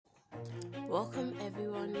Welcome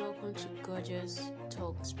everyone, welcome to Gorgeous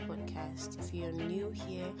Talks podcast. If you're new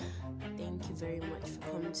here, thank you very much for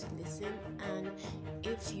coming to listen, and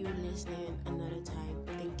if you're listening another time,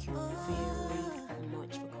 thank you very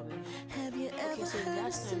much for coming. Okay, so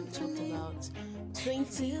last time we talked about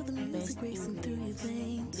 20 best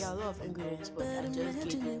ingredients. There are a lot of ingredients, but I just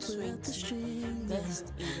gave you 20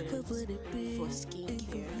 best ingredients for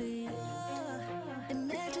skincare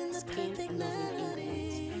and skin loving ingredients.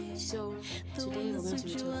 So today we're going to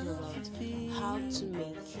be talking about how to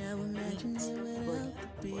make wheat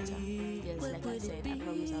body butter. Yes, like I said, I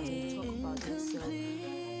promised I was going to talk about this, so I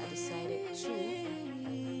decided to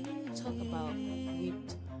talk about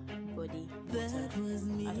whipped body butter. I don't know if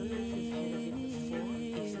you've heard of it before.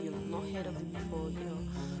 If you've not heard of it before,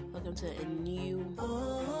 welcome to a new thing. You're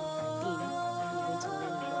going to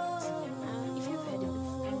learn a lot. And if you've heard it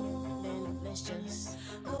before, then let's just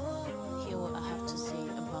hear what I have to say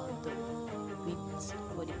about the whipped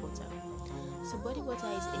body butter. So body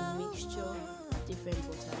butter is a mixture of different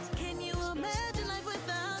butters. Can you imagine life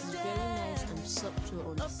without it? It's very nice and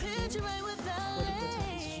subtle on the skin. Body butter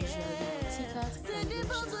is usually thicker than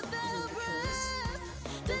lotion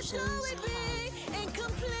because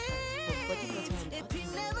lotions have body butter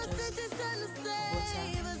and butter just butter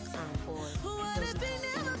and oil. It doesn't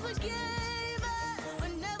have any butter in it.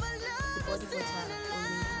 The body butter only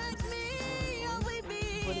has butter.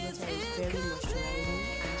 Body butter is very moisturizing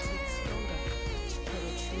and takes longer to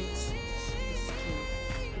penetrate the skin.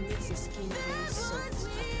 It makes the skin very soft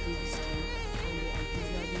like baby skin, and they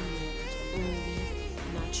are usually made with only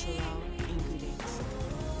natural ingredients.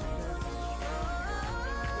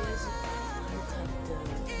 Let's look at the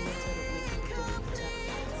method of making the body butter,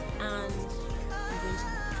 and I'm going to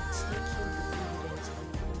be taking the ingredients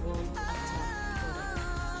one after the other.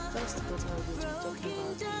 First butter we're going to be talking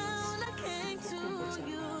about is cocoa butter.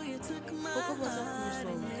 Cocoa butter comes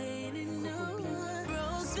from cocoa bean.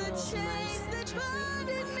 Smells nice and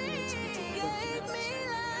chocolatey and it's pretty good.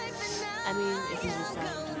 I mean, if it's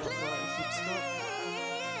refined, but if it's not,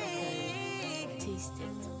 you can taste it.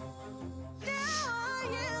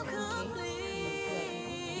 Okay,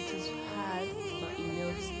 it is hard, but it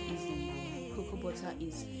melts easily. Cocoa butter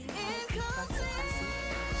is fatty acid.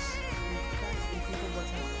 And fat in cocoa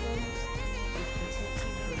butter forms a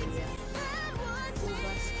protective barrier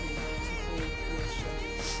over skin to hold moisture.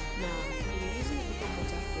 Now, when you're using cocoa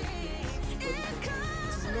butter for body butter,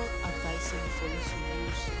 it is not advisable for you to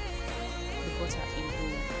use the butter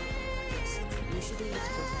alone. Yes, you shouldn't use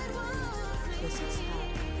butter alone because it's hard.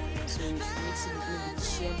 So you should mix it with maybe the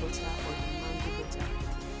shea butter or the mango butter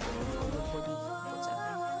for the body butter.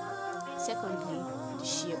 Secondly, the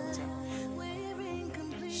shea butter.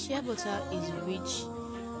 Shea butter is rich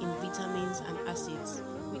in vitamins and acids,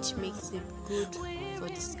 which makes it good for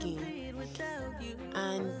the skin,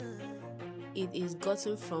 and it is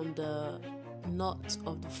gotten from the nut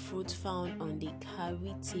of the fruit found on the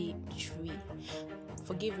karité tree.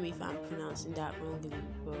 Forgive me if I'm pronouncing that wrongly,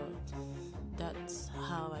 but that's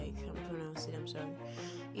how I can pronounce it. I'm sorry.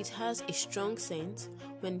 It has a strong scent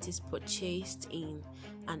when it is purchased in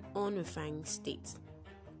an unrefined state.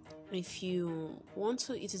 If you want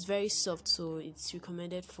to, it is very soft, so it's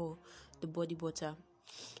recommended for the body butter.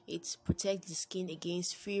 It protects the skin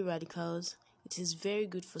against free radicals. It is very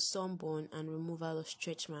good for sunburn and removal of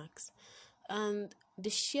stretch marks. And the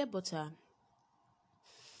shea butter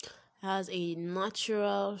has a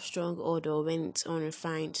natural strong odor when it's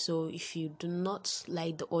unrefined, so if you do not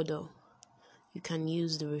like the odor, you can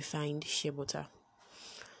use the refined shea butter.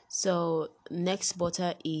 So next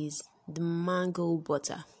butter is the mango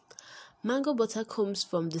butter. Mango butter comes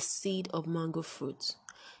from the seed of mango fruit.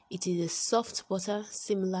 It is a soft butter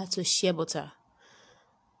similar to shea butter.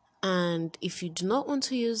 And if you do not want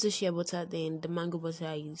to use the shea butter, then the mango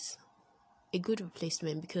butter is a good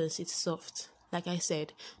replacement because it's soft. Like I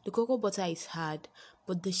said, the cocoa butter is hard,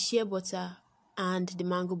 but the shea butter and the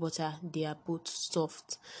mango butter, they are both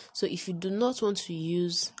soft. So if you do not want to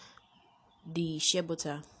use the shea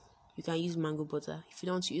butter, you can use mango butter. If you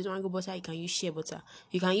don't want to use mango butter, you can use shea butter.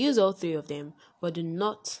 You can use all three of them, but do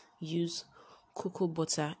not use cocoa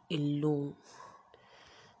butter alone.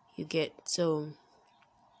 You get so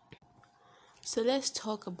let's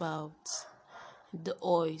talk about the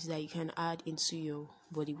oils that you can add into your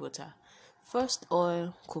body butter. First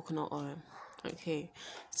oil, coconut oil. Okay,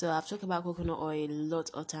 so I've talked about coconut oil a lot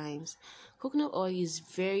of times. Coconut oil is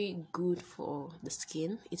very good for the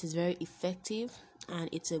skin. It is very effective and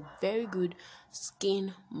it's a very good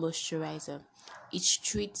skin moisturizer. It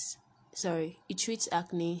treats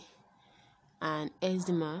acne and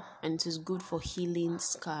eczema, and it is good for healing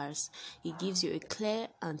scars. It gives you a clear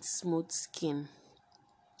and smooth skin.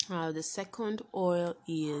 The second oil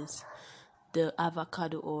is the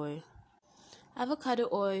avocado oil. Avocado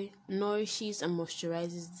oil nourishes and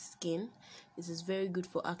moisturizes the skin. It is very good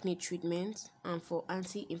for acne treatment and for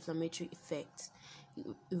anti-inflammatory effects. It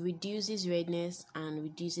reduces redness and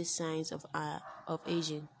reduces signs of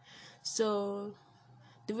aging. So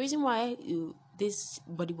the reason why this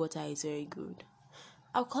body butter is very good,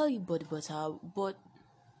 I'll call it body butter, but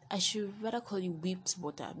I should rather call it whipped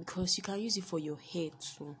butter, because you can use it for your hair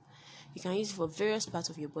too. You can use it for various parts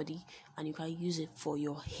of your body, and you can use it for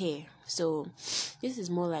your hair. So this is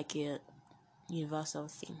more like a universal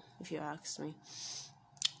thing, if you ask me.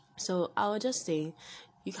 So I would just say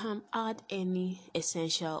you can add any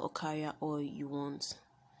essential or carrier oil you want.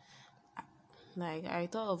 Like, I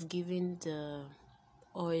thought of giving the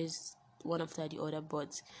oils one after the other,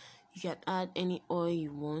 but you can add any oil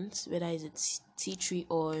you want, whether it's tea tree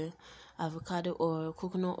oil, avocado oil,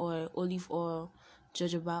 coconut oil, olive oil,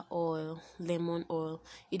 jojoba oil, lemon oil.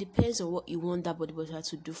 It depends on what you want that body butter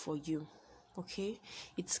to do for you. Okay,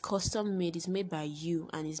 it's custom made, it's made by you,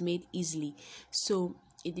 and it's made easily. So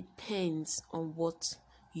it depends on what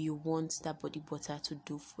you want that body butter to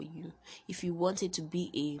do for you. If you want it to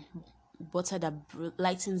be a butter that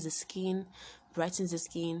lightens the skin, brightens the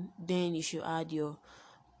skin, then you should add your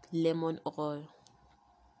lemon oil.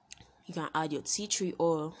 You can add your tea tree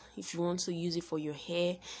oil. If you want to use it for your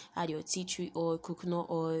hair, add your tea tree oil, coconut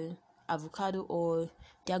oil, avocado oil.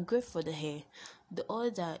 They are great for the hair. The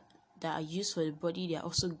oil that are used for the body, they are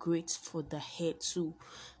also great for the hair too.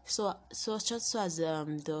 So just as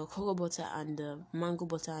the cocoa butter and the mango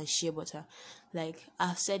butter and shea butter, like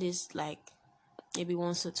I've said this like maybe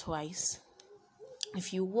once or twice.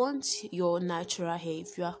 If you want your natural hair,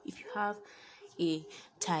 if you have a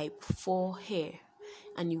type 4 hair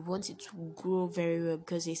and you want it to grow very well,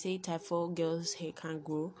 because they say type 4 girls' hair can't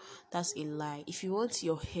grow, that's a lie. If you want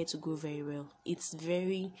your hair to grow very well, it's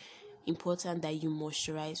very important that you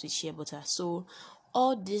moisturize with shea butter. So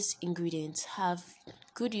all these ingredients have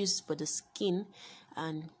good use for the skin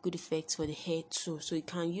and good effects for the hair too. So you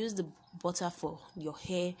can use the butter for your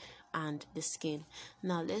hair and the skin.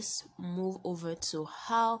 Now let's move over to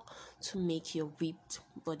how to make your whipped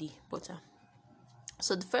body butter.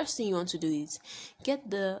 So the first thing you want to do is get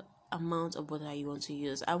the amount of butter you want to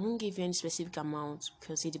use. I won't give you any specific amount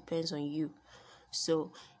because it depends on you.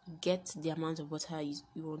 So get the amount of butter you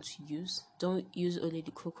want to use. Don't use only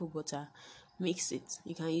the cocoa butter. Mix it.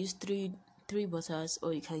 You can use three butters,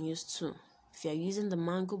 or you can use 2. If you're using the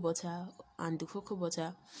mango butter and the cocoa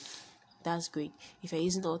butter, that's great. If you're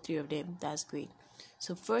using all 3 of them, that's great.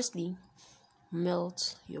 So firstly,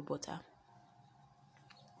 melt your butter.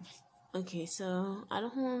 Okay, so I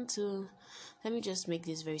don't want to, let me just make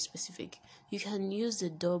this very specific. You can use the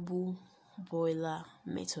double boiler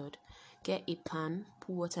method. Get a pan,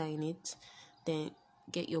 put water in it, then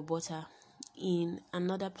get your butter in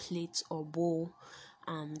another plate or bowl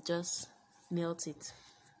and just melt it.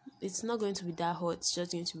 It's not going to be that hot, it's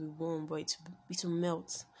just going to be warm, but it will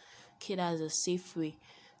melt. Okay, that's a safe way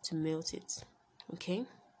to melt it. Okay,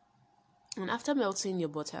 and after melting your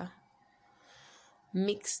butter,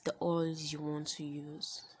 mix the oils you want to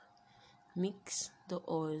use.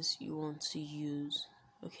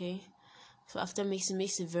 Okay, so after mix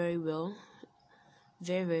it very well,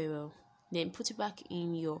 very well. Then put it back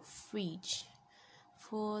in your fridge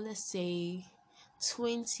for, let's say,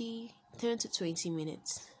 10 to 20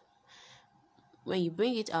 minutes. When you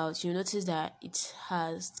bring it out, you notice that it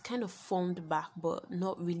has kind of formed back, but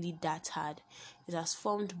not really that hard. It has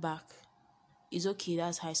formed back. It's okay,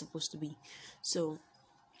 that's how it's supposed to be. So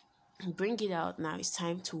bring it out. Now it's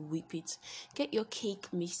time to whip it. Get your cake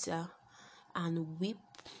mixer and whip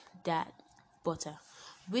that butter.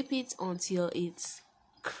 Whip it until it's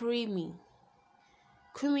creamy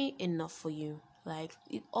enough for you. Like,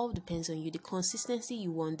 it all depends on you. The consistency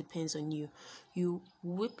you want depends on you. You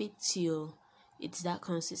whip it till it's that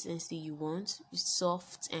consistency you want. It's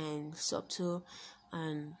soft and subtle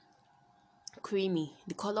and creamy.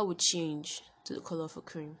 The color will change to the color of a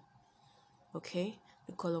cream. Okay,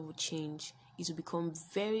 the color will change. It will become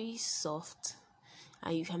very soft,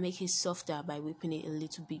 and you can make it softer by whipping it a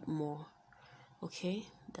little bit more. Okay,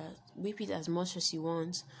 that whip it as much as you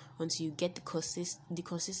want until you get the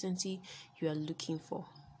consistency you are looking for.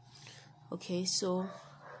 Okay, so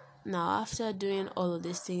now after doing all of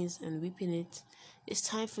these things and whipping it, it's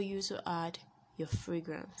time for you to add your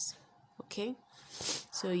fragrance. Okay,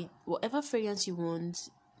 so whatever fragrance you want,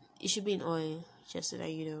 it should be in oil, just so that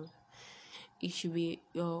you know. It should be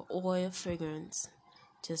your oil fragrance.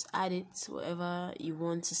 Just add it, whatever you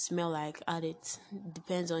want to smell like, add it.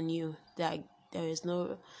 Depends on you. That there is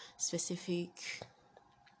no specific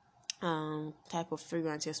type of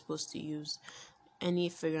fragrance you're supposed to use. Any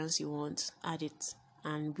fragrance you want, add it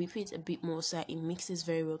and whip it a bit more so that it mixes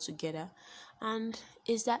very well together. And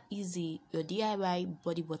it's that easy. Your DIY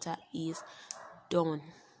body butter is done.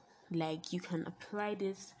 Like, you can apply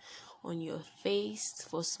this on your face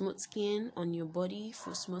for smooth skin, on your body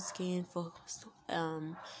for smooth skin, for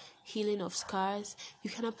healing of scars. You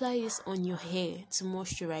can apply this on your hair to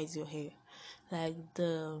moisturize your hair. Like,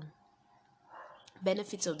 the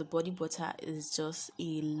benefits of the body butter is just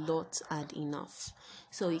a lot and enough.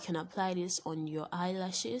 So you can apply this on your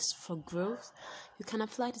eyelashes for growth. You can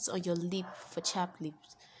apply this on your lip for chapped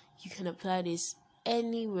lips. You can apply this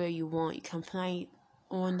anywhere you want. You can apply it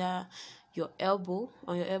under your elbow,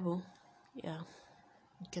 on your elbow. Yeah,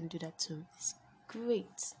 you can do that too. It's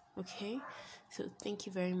great. Okay, so thank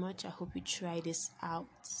you very much. I hope you try this out.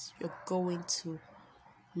 You're going to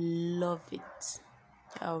love it.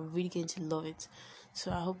 You're really going to love it.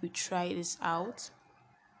 So I hope you try this out.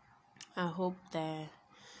 I hope that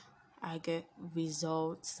I get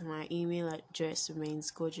results. My email address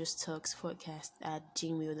remains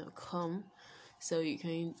gorgeoustalkspodcast@gmail.com. So you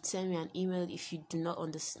can send me an email if you do not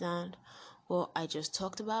understand what I just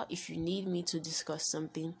talked about. If you need me to discuss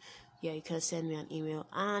something, yeah, you can send me an email.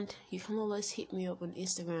 And you can always hit me up on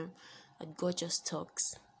Instagram at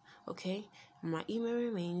gorgeoustalks. Okay? My email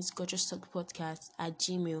remains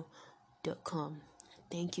gorgeoustalkspodcast@gmail.com.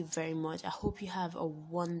 Thank you very much. I hope you have a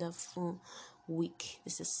wonderful week.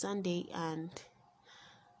 This is Sunday, and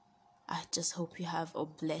I just hope you have a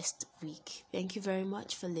blessed week. Thank you very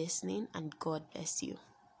much for listening, and God bless you.